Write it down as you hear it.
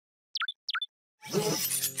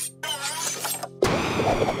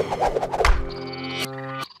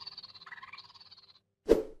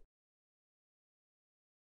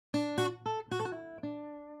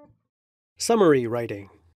Summary writing.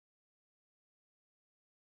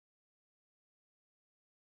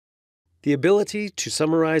 The ability to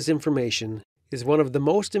summarize information is one of the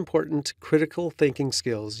most important critical thinking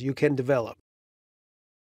skills you can develop.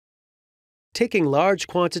 Taking large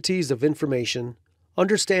quantities of information,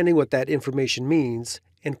 understanding what that information means,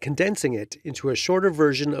 and condensing it into a shorter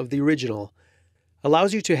version of the original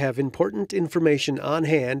allows you to have important information on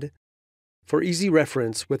hand for easy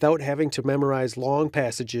reference without having to memorize long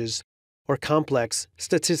passages or complex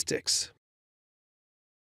statistics.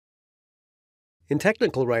 In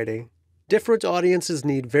technical writing, different audiences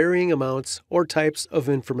need varying amounts or types of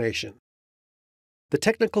information. The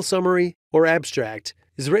technical summary or abstract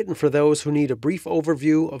is written for those who need a brief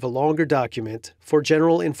overview of a longer document for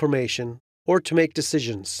general information or to make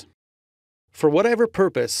decisions. For whatever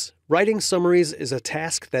purpose, writing summaries is a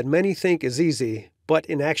task that many think is easy, but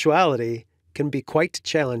in actuality can be quite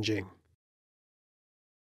challenging.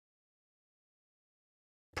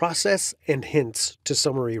 Process and hints to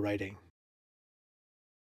summary writing.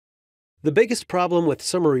 The biggest problem with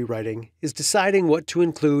summary writing is deciding what to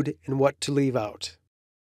include and what to leave out.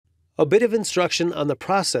 A bit of instruction on the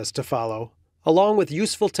process to follow, along with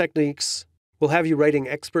useful techniques, will have you writing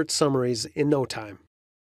expert summaries in no time.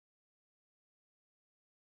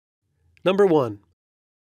 Number 1.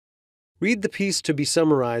 Read the piece to be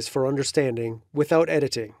summarized for understanding without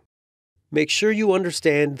editing. Make sure you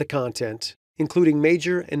understand the content, including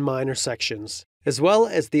major and minor sections, as well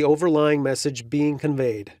as the overlying message being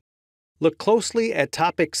conveyed. Look closely at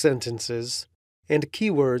topic sentences and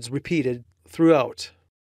keywords repeated throughout.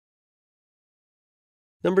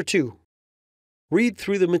 Number 2. Read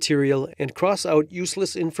through the material and cross out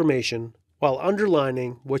useless information while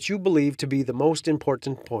underlining what you believe to be the most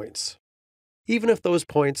important points, even if those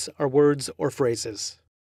points are words or phrases.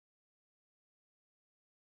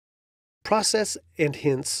 Process and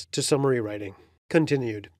hints to summary writing.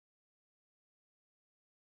 Continued.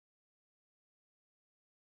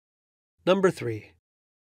 Number 3.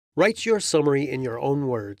 Write your summary in your own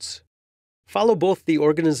words. Follow both the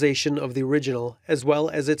organization of the original as well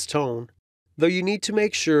as its tone, though you need to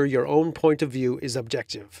make sure your own point of view is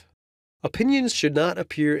objective. Opinions should not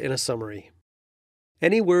appear in a summary.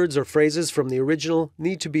 Any words or phrases from the original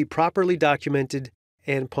need to be properly documented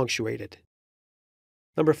and punctuated.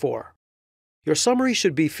 Number 4. Your summary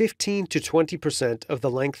should be 15 to 20% of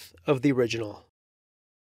the length of the original.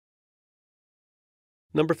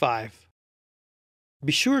 Number 5.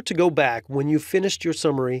 Be sure to go back when you've finished your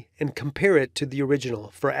summary and compare it to the original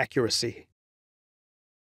for accuracy.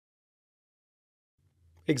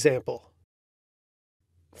 Example.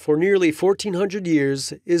 For nearly 1400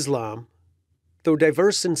 years, Islam, though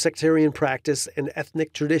diverse in sectarian practice and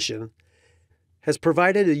ethnic tradition, has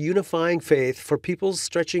provided a unifying faith for peoples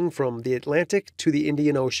stretching from the Atlantic to the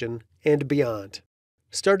Indian Ocean and beyond.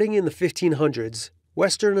 Starting in the 1500s,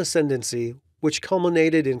 Western ascendancy, which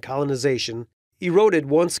culminated in colonization, eroded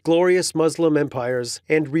once glorious Muslim empires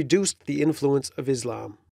and reduced the influence of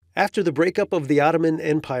Islam. After the breakup of the Ottoman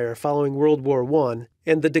Empire following World War I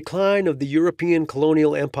and the decline of the European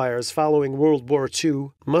colonial empires following World War II,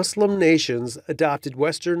 Muslim nations adopted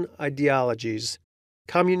Western ideologies: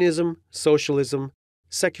 communism, socialism,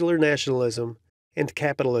 secular nationalism, and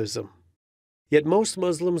capitalism. Yet most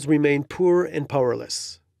Muslims remain poor and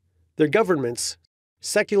powerless. Their governments,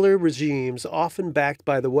 secular regimes often backed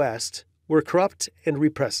by the West, were corrupt and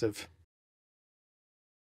repressive.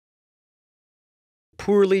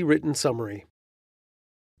 Poorly written summary.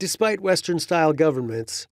 Despite Western-style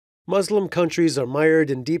governments, Muslim countries are mired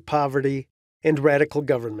in deep poverty and radical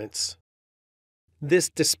governments. This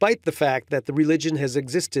despite the fact that the religion has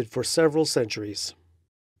existed for several centuries.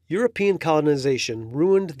 European colonization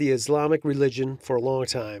ruined the Islamic religion for a long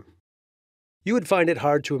time. You would find it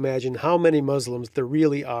hard to imagine how many Muslims there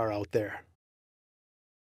really are out there.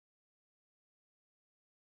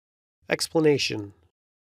 Explanation.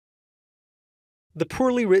 The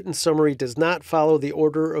poorly written summary does not follow the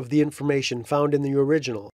order of the information found in the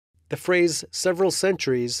original. The phrase "several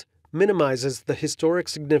centuries" minimizes the historic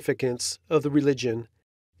significance of the religion,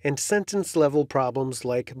 and sentence-level problems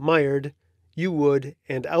like mired, you would,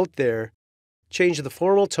 and out there change the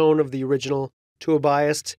formal tone of the original to a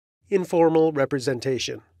biased, informal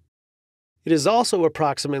representation. It is also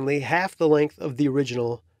approximately half the length of the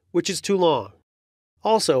original, which is too long.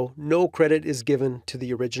 Also, no credit is given to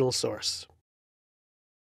the original source.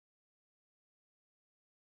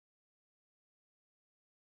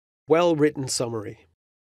 Well-written summary.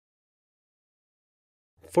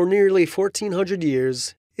 For nearly 1400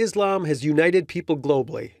 years, Islam has united people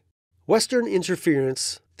globally. Western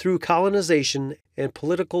interference through colonization and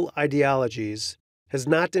political ideologies has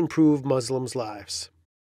not improved Muslims' lives.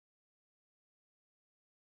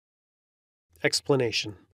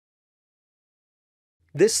 Explanation.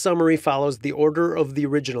 This summary follows the order of the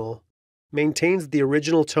original, maintains the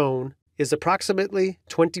original tone, is approximately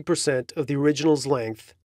 20% of the original's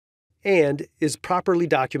length, and is properly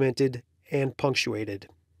documented and punctuated.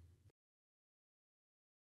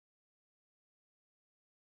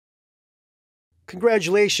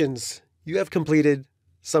 Congratulations! You have completed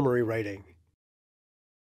summary writing.